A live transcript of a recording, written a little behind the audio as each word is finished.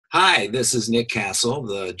Hi, this is Nick Castle,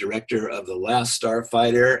 the director of The Last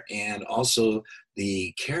Starfighter and also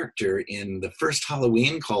the character in the first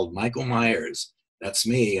Halloween called Michael Myers. That's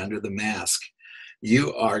me under the mask.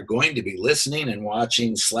 You are going to be listening and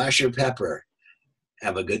watching SlasherPepper.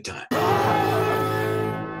 Have a good time.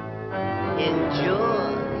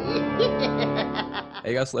 Enjoy.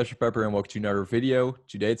 Hey guys, SlasherPepper and welcome to another video.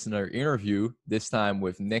 Today it's another interview, this time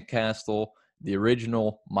with Nick Castle, the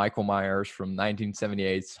original Michael Myers from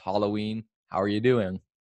 1978's Halloween. How are you doing?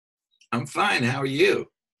 I'm fine. How are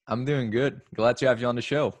you? I'm doing good. Glad to have you on the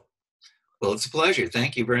show. Well, it's a pleasure.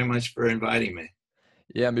 Thank you very much for inviting me.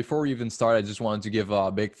 Yeah, and before we even start, I just wanted to give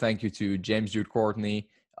a big thank you to James Jude Courtney.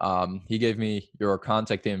 He gave me your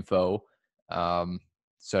contact info so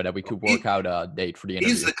that we could work out a date for the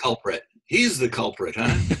interview. He's the culprit. He's the culprit,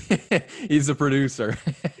 huh? He's the producer.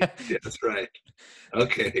 Yeah, that's right.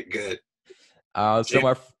 Okay, good.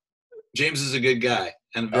 James is a good guy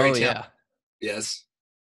and very talented. Yeah. Yes.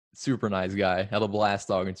 Super nice guy. Had a blast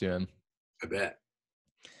talking to him. I bet.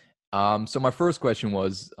 So my first question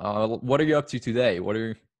was, what are you up to today?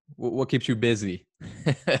 What keeps you busy?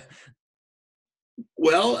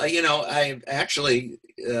 Well, I actually,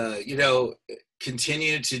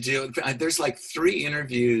 continue to do. There's like 3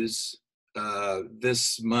 interviews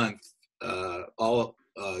this month, all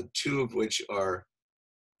 2 of which are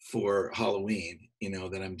for Halloween.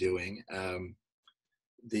 That I'm doing.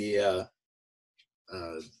 The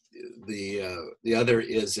other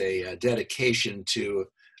is a dedication to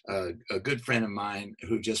a good friend of mine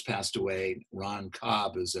who just passed away. Ron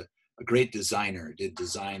Cobb is a great designer. Did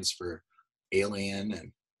designs for Alien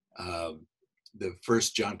and the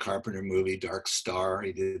first John Carpenter movie, Dark Star.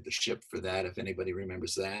 He did the ship for that, if anybody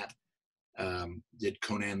remembers that. Did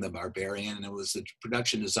Conan the Barbarian, and it was the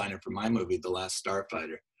production designer for my movie, The Last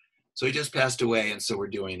Starfighter. So he just passed away, and so we're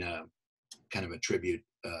doing a kind of a tribute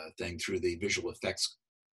thing through the Visual Effects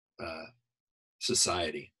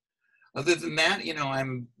Society. Other than that,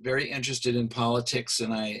 I'm very interested in politics,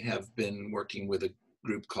 and I have been working with a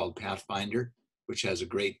group called Pathfinder, which has a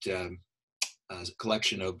great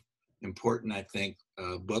collection of important, I think,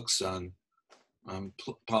 books on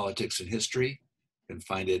politics and history. You can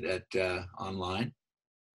find it at online.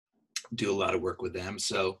 Do a lot of work with them.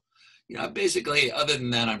 So, basically, other than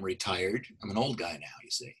that, I'm retired. I'm an old guy now,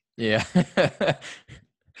 you see. Yeah.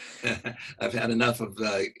 I've had enough of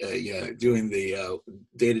doing the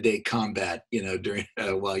day-to-day combat, during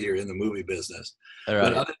while you're in the movie business. Right.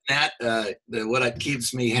 But other than that, what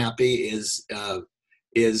keeps me happy is the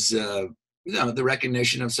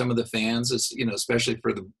recognition of some of the fans, especially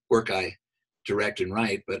for the work I direct and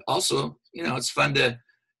write. But also, it's fun to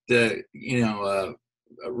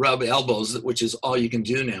rub elbows, which is all you can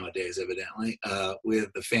do nowadays, evidently,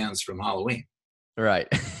 with the fans from Halloween. Right.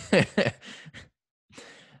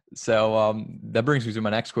 So that brings me to my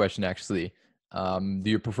next question, actually. Do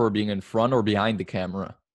you prefer being in front or behind the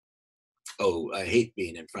camera? Oh, I hate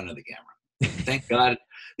being in front of the camera. Thank God.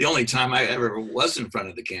 The only time I ever was in front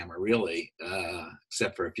of the camera, really,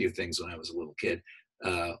 except for a few things when I was a little kid,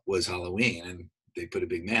 was Halloween, and they put a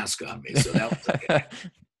big mask on me. So that was okay.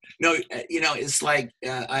 No, it's like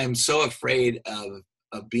I'm so afraid of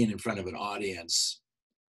being in front of an audience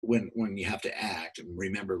when you have to act and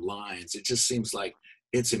remember lines. It just seems like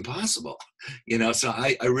it's impossible, so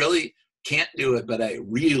I really can't do it, but I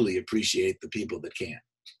really appreciate the people that can.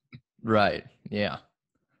 Right. Yeah.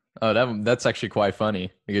 Oh, that's actually quite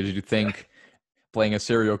funny, because you think playing a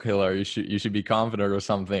serial killer, you should be confident or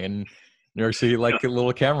something, and you're actually like a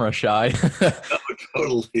little camera shy.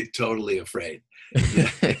 No, totally afraid.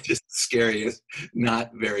 Yeah, just scary,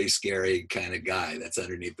 not very scary kind of guy that's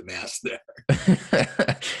underneath the mask there.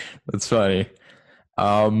 That's funny.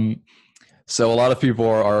 So a lot of people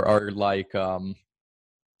are like find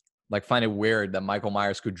it weird that Michael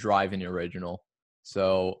Myers could drive in the original.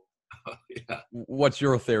 So what's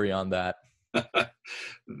your theory on that?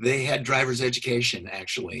 They had driver's education,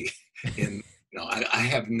 actually. I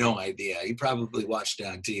have no idea. He probably watched it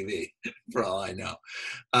on TV, for all I know.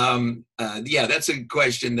 That's a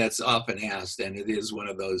question that's often asked, and it is one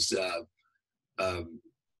of those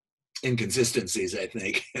inconsistencies, I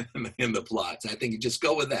think, in the plots. I think you just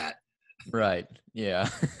go with that. Right. Yeah.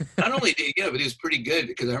 Not only did but he was pretty good,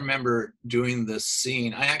 because I remember doing the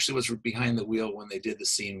scene. I actually was behind the wheel when they did the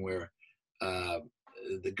scene where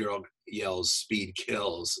the girl yells "Speed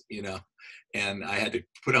kills," and I had to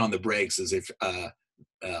put on the brakes as if I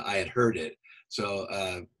had heard it. So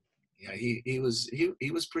he was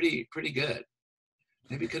pretty good.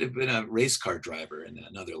 Maybe could have been a race car driver in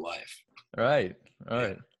another life. Right.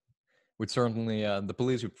 Would certainly the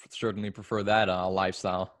police would certainly prefer that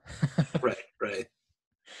lifestyle. Right.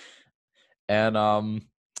 And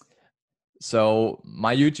so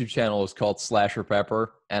my YouTube channel is called SlasherPepper,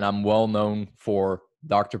 and I'm well known for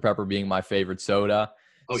Dr. Pepper being my favorite soda.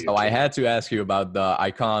 Oh, you're So I kidding. had to ask you about the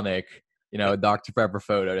iconic, Dr. Pepper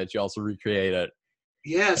photo that you also recreated.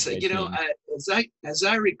 Yes, Anyway, team. as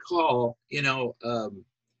I recall,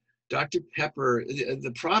 Dr. Pepper,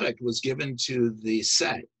 the product was given to the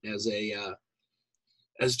set as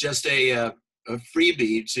just a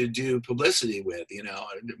freebie to do publicity with,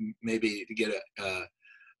 maybe to get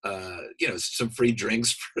some free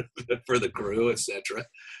drinks for the crew, etc.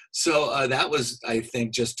 So that was, I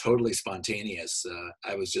think, just totally spontaneous.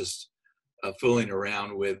 I was just fooling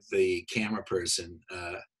around with the camera person,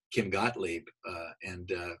 Kim Gottlieb,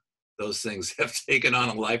 and those things have taken on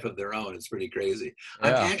a life of their own. It's pretty crazy.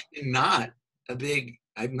 I'm Yeah. actually not a big,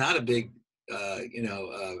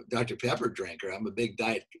 Dr. Pepper drinker. I'm a big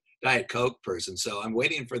Diet Coke person. So I'm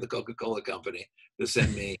waiting for the Coca-Cola company to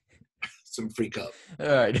send me some free Coke. All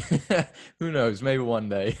right. Who knows? Maybe one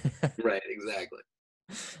day. Right, exactly.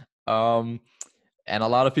 um, and a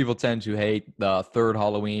lot of people tend to hate the third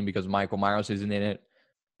Halloween because Michael Myers isn't in it.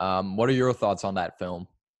 What are your thoughts on that film?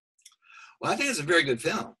 Well, I think it's a very good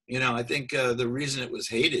film. I think the reason it was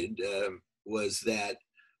hated was that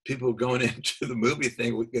people were going into the movie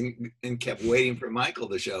thing and kept waiting for Michael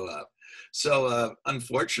to show up. So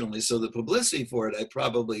unfortunately, so the publicity for it, I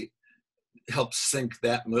probably helped sink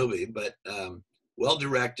that movie. But well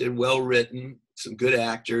directed, well written, some good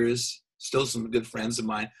actors, still some good friends of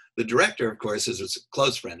mine. The director, of course, is a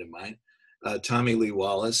close friend of mine, Tommy Lee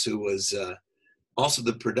Wallace, who was also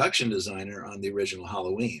the production designer on the original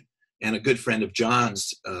Halloween, and a good friend of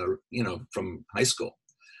John's, from high school.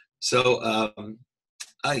 So,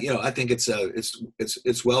 I think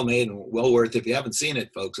it's well made and well worth. If you haven't seen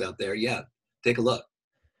it, folks out there, yeah, take a look.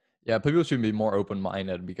 Yeah, people should be more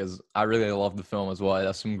open-minded because I really love the film as well. It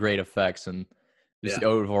has some great effects and just Yeah, the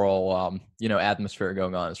overall, atmosphere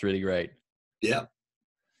going on. It's really great. yeah.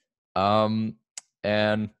 Um,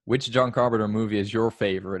 and which John Carpenter movie is your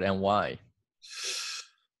favorite and why?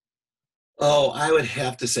 Oh, I would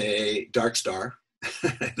have to say Dark Star,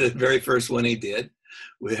 the very first one he did.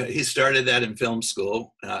 He started that in film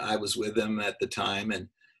school. I was with him at the time, and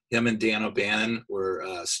him and Dan O'Bannon were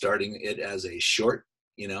starting it as a short,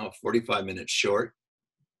 a 45-minute short.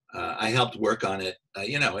 I helped work on it,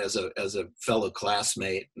 as a fellow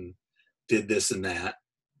classmate, and did this and that.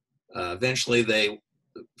 Eventually, they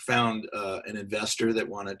found an investor that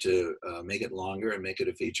wanted to make it longer and make it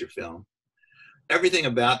a feature film. Everything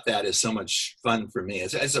about that is so much fun for me.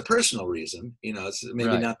 It's a personal reason, it's maybe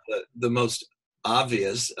Right. not the most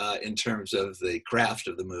obvious in terms of the craft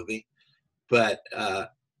of the movie, but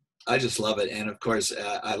I just love it. And of course,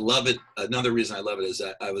 I love it. Another reason I love it is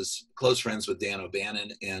that I was close friends with Dan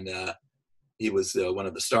O'Bannon, and he was one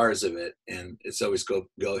of the stars of it. And it's always go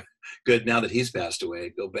good now that he's passed away,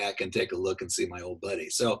 go back and take a look and see my old buddy.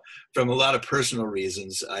 So from a lot of personal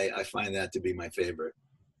reasons, I find that to be my favorite.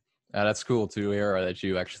 That's cool to hear that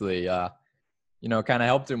you actually, kind of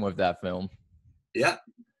helped him with that film. Yeah.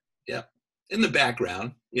 Yeah. In the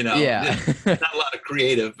background, Yeah. not a lot of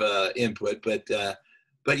creative input, but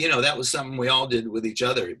that was something we all did with each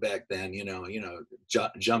other back then,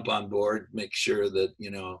 jump on board, make sure that,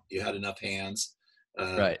 you had enough hands.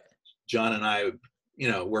 Right. John and I,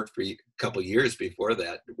 worked for a couple of years before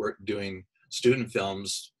that, worked doing student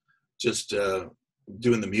films, just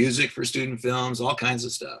doing the music for student films, all kinds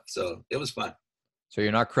of stuff. So it was fun. So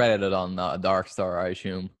you're not credited on Dark Star, I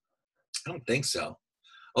assume. I don't think so.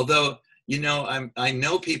 Although, I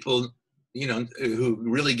know people, who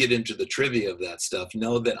really get into the trivia of that stuff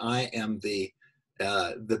know that I am the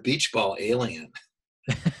beach ball alien.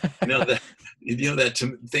 That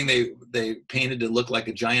thing they painted to look like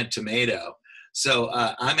a giant tomato. So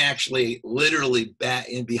I'm actually literally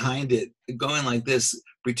behind it, going like this,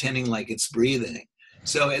 pretending like it's breathing.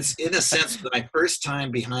 So it's in a sense my first time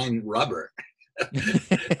behind rubber.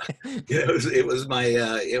 It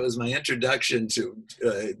was my introduction to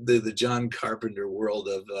the John Carpenter world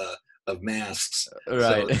of masks.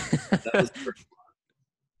 Right. So that was the first one.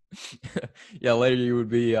 Yeah, later you would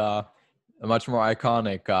be a much more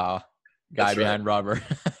iconic guy behind rubber.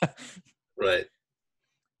 Right.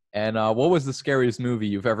 And what was the scariest movie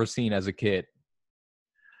you've ever seen as a kid?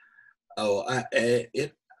 Oh,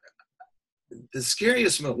 the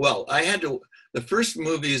scariest movie. Well, I had to. The first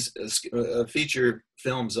movies, feature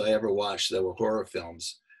films I ever watched that were horror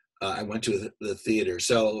films, I went to the theater.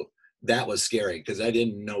 So that was scary because I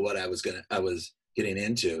didn't know what I was getting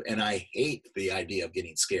into. And I hate the idea of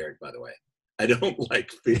getting scared, by the way. I don't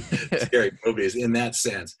like scary movies in that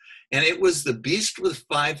sense. And it was The Beast with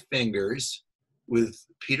Five Fingers with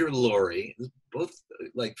Peter Lorre, both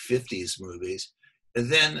like 50s movies,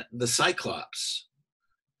 and then the Cyclops,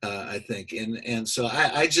 I think. And so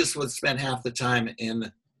I just would spend half the time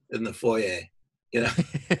in the foyer, you know,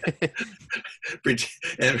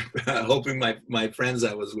 and hoping my friends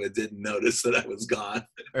I was with didn't notice that I was gone.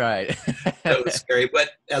 Right. That was scary. But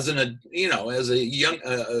as as a young,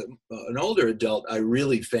 an older adult, I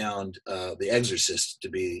really found The Exorcist to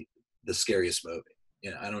be the scariest movie. You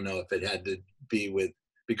know, I don't know if it had to be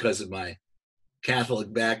because of my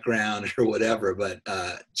Catholic background or whatever, but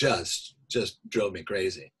just drove me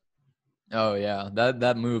crazy. Oh yeah,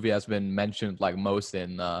 that movie has been mentioned like most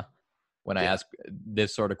in when I ask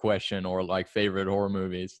this sort of question, or like favorite horror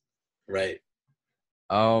movies. Right.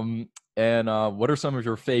 And what are some of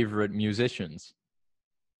your favorite musicians?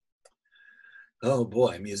 Oh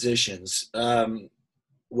boy, musicians.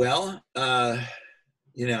 Well,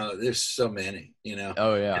 there's so many,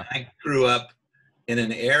 Oh And yeah. I grew up in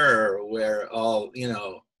an era where all,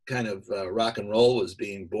 kind of rock and roll was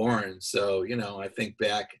being born. So, I think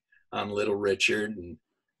back on Little Richard and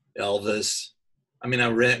Elvis. I mean, I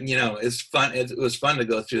read, it's fun. It was fun to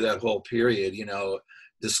go through that whole period,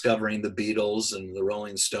 discovering the Beatles and the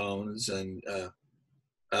Rolling Stones. And,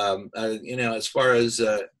 as far as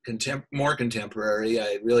more contemporary,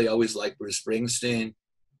 I really always liked Bruce Springsteen.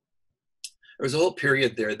 There was a whole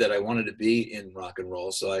period there that I wanted to be in rock and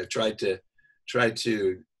roll. So I tried to,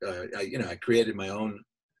 I created my own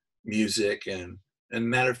music. And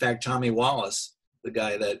matter of fact, Tommy Wallace, the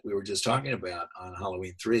guy that we were just talking about on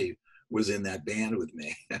Halloween 3, was in that band with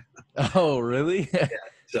me. Oh really? Yeah.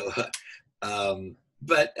 So,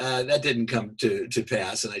 but that didn't come to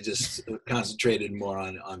pass, and I just concentrated more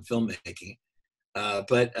on filmmaking.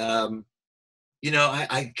 But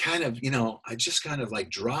I kind of, I just kind of like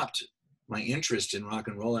dropped my interest in rock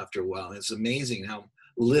and roll after a while. And it's amazing how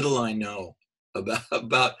little I know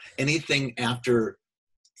about anything after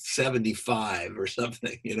 75 or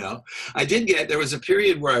something. There was a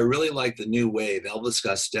period where I really liked the new wave, Elvis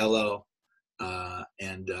Costello,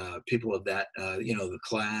 and people of that, the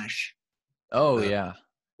Clash. Oh Uh, yeah,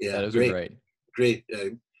 yeah, that is a great, great.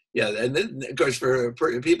 great. Yeah, and then of course for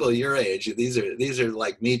people your age, these are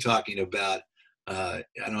like me talking about I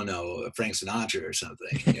don't know, Frank Sinatra or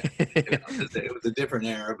something. It was a different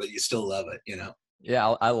era, but you still love it.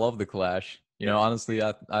 Yeah, I love the Clash. Yeah, Honestly,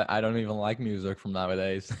 I don't even like music from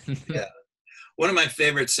nowadays. yeah. One of my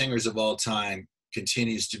favorite singers of all time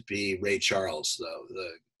continues to be Ray Charles, though,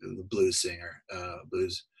 the blues singer.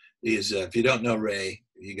 Blues. He's if you don't know Ray,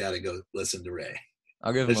 you got to go listen to Ray.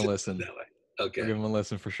 I'll give him Let's a just put it listen. that way. I'll Okay. give him a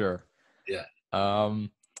listen for sure. Yeah.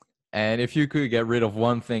 Um, and if you could get rid of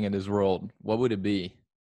one thing in this world, what would it be?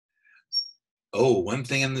 Oh, one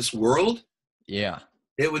thing in this world, Yeah.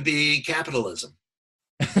 it would be capitalism.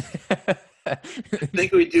 I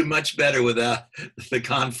think we do much better without the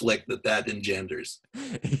conflict that engenders.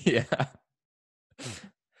 Yeah.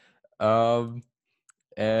 Um,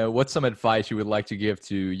 what's some advice you would like to give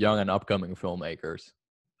to young and upcoming filmmakers?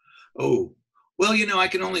 Oh, well, I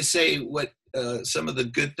can only say what some of the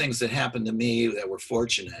good things that happened to me that were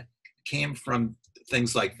fortunate came from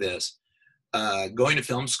things like this. Going to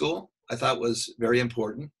film school, I thought was very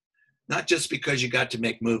important. Not just because you got to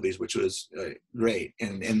make movies, which was great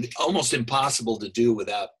and almost impossible to do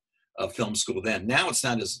without a film school then. Now it's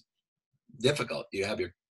not as difficult. You have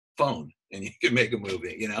your phone and you can make a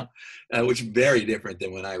movie, which is very different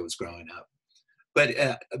than when I was growing up.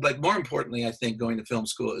 But more importantly, I think going to film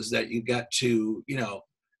school is that you got to,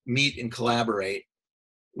 meet and collaborate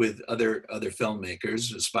with other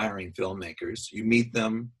filmmakers, aspiring filmmakers. You meet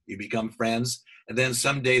them, you become friends, and then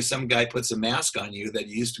someday some guy puts a mask on you that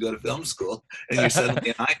you used to go to film school, and you're suddenly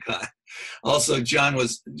an icon. Also, John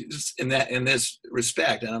was in this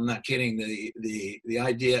respect, and I'm not kidding. The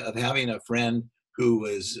idea of having a friend who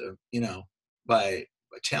was, by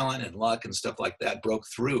talent and luck and stuff like that, broke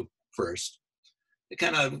through first. They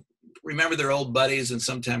kind of remember their old buddies and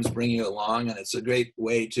sometimes bring you along, and it's a great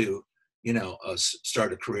way to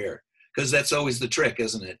start a career, because that's always the trick,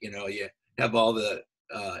 isn't it? You have all the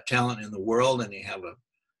talent in the world and you have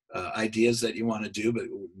ideas that you want to do, but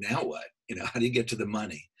now what? How do you get to the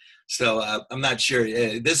money? So I'm not sure.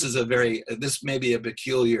 This may be a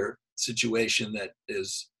peculiar situation that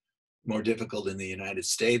is more difficult in the United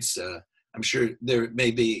States. I'm sure there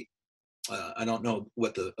may be. I don't know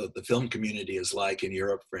what the film community is like in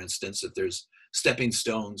Europe, for instance. If there's stepping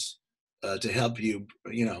stones to help you,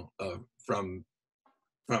 from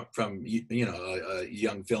a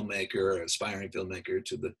young filmmaker, aspiring filmmaker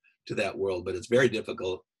to that world, but it's very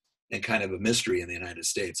difficult and kind of a mystery in the United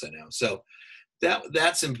States, I know. So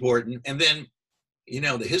that's important. And then,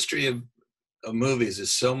 the history of movies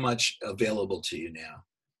is so much available to you now.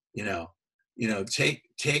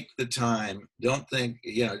 Take the time. Don't think,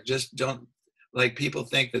 just don't, like, people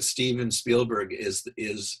think that Steven Spielberg is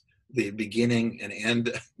the beginning and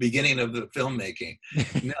end beginning of the filmmaking.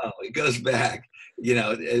 No, it goes back,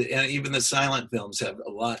 and even the silent films have a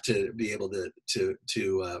lot to be able to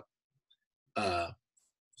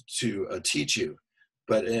teach you.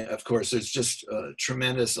 But of course, there's just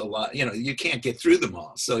tremendous a lot. You can't get through them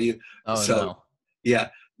all. So No. Yeah,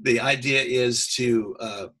 the idea is to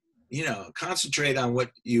concentrate on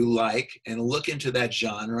what you like and look into that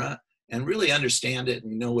genre and really understand it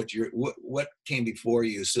and know what came before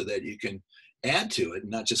you, so that you can add to it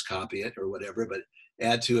and not just copy it or whatever, but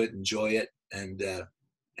add to it, enjoy it, and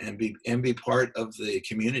be part of the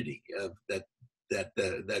community of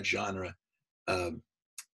that genre.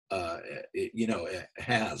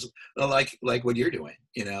 Has, like what you're doing.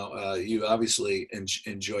 You obviously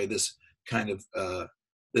enjoy this kind of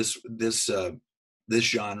this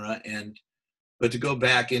genre, but to go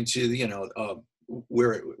back into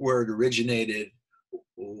where it originated,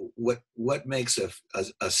 what makes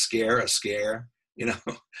a scare,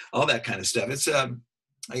 all that kind of stuff. It's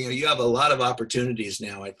you have a lot of opportunities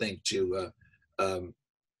now, I think, to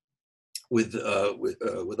with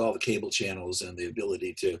all the cable channels and the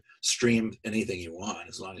ability to stream anything you want,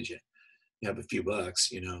 as long as you have a few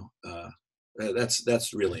bucks.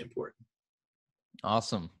 That's really important.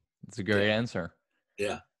 Awesome. That's a great answer.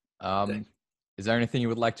 Yeah. Is there anything you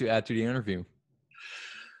would like to add to the interview?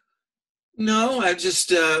 No, I'm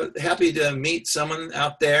just happy to meet someone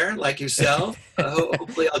out there like yourself.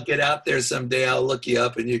 Hopefully I'll get out there someday. I'll look you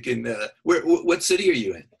up and you can, what city are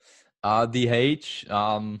you in? DH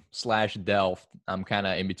 / Delft. I'm kind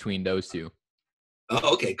of in between those two.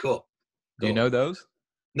 Oh, okay, cool. Do you know those?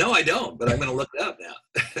 No, I don't, but I'm going to look it up now.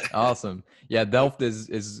 Awesome. Yeah, Delft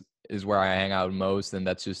is where I hang out most, and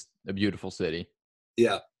that's just a beautiful city.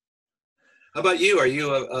 Yeah. How about you? Are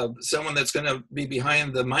you someone that's going to be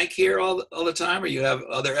behind the mic here all the time, or you have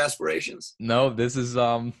other aspirations? No, this is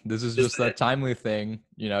just a timely thing,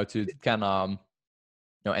 to kind of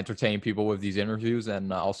entertain people with these interviews,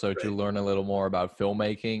 and also to learn a little more about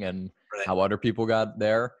filmmaking and how other people got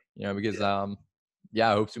there. Because I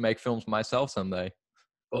hope to make films myself someday.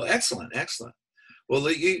 Well, excellent.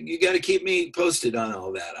 Well, you got to keep me posted on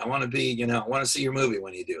all that. I want to be, I want to see your movie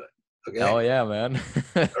when you do it. Okay. Oh yeah, man.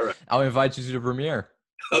 All right. I'll invite you to the premiere.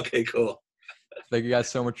 Okay, cool. Thank you guys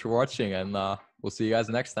so much for watching, and we'll see you guys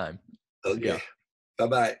next time. Okay.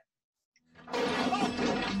 Bye-bye.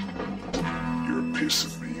 You're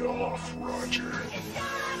pissing me off, Roger.